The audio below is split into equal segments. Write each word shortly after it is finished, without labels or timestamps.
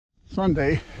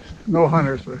Sunday, no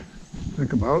hunters to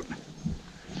think about.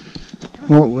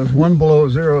 Well, it was 1 below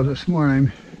zero this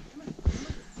morning,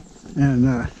 and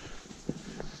I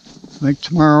think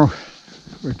tomorrow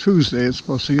or Tuesday it's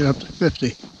supposed to get up to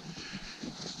 50,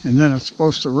 and then it's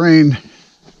supposed to rain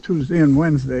Tuesday and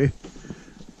Wednesday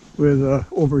with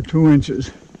over 2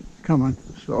 inches coming,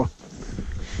 so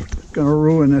it's gonna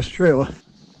ruin this trail.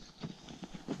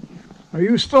 Are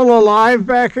you still alive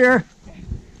back here?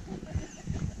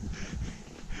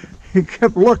 He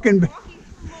kept looking.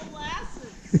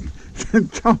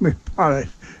 Tell me about it.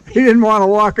 He didn't want to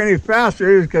walk any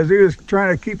faster because he was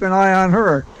trying to keep an eye on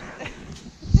her.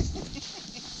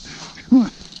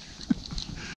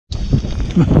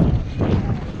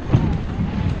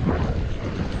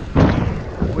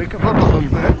 Wake him up a little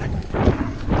bit.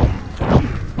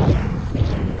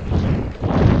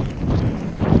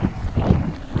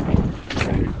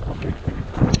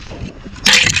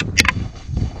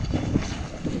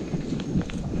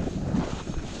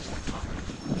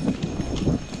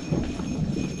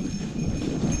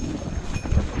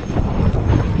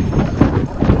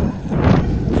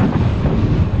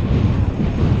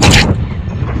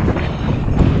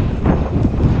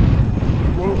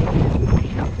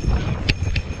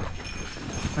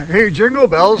 I hear jingle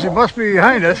bells, he must be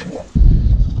behind us.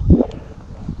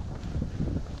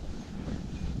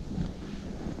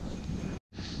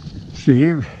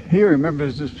 See, he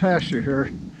remembers this pasture here,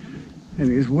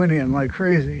 and he's whinnying like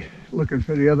crazy, looking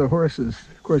for the other horses.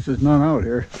 Of course, there's none out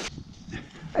here.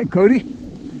 Hey, Cody.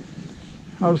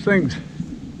 How's things?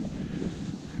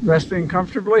 Resting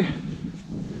comfortably?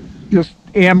 Just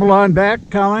amble on back,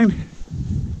 Colleen?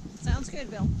 Sounds good,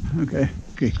 Bill. Okay,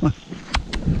 come on.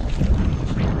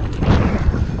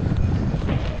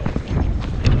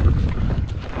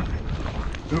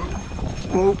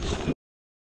 Whoa.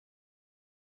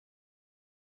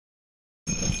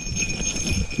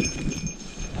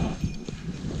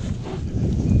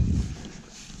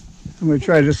 I'm going to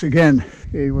try this again.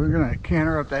 Okay, we're going to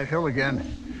canter up that hill again.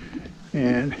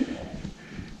 And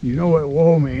you know what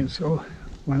whoa means, so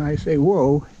when I say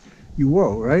whoa, you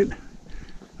whoa, right?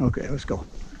 Okay, let's go.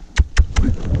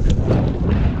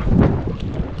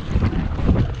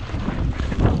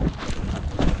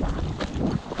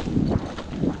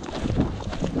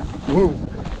 Whoa.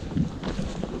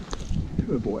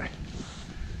 Good boy.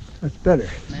 That's better.